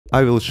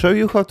I will show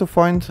you how to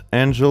find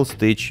angel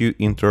statue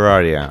in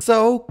Terraria.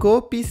 So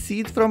copy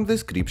seed from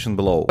description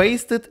below,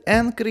 paste it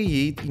and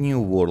create a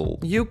new world.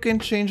 You can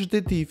change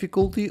the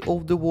difficulty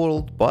of the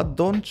world, but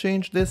don't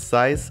change the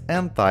size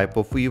and type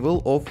of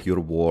evil of your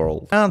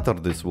world. Enter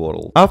this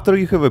world. After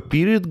you have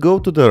appeared, go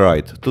to the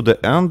right, to the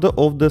end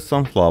of the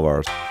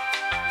sunflowers.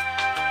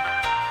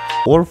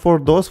 Or for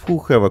those who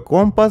have a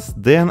compass,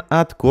 then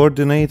add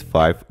coordinate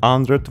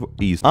 500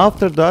 east.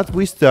 After that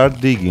we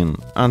start digging,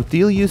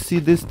 until you see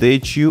the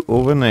statue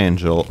of an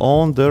angel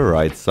on the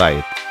right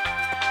side.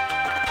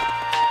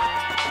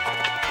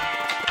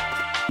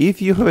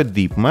 If you have a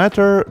deep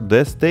matter,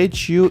 the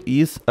statue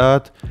is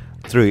at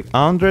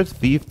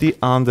 350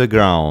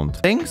 underground.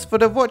 Thanks for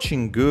the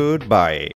watching, goodbye.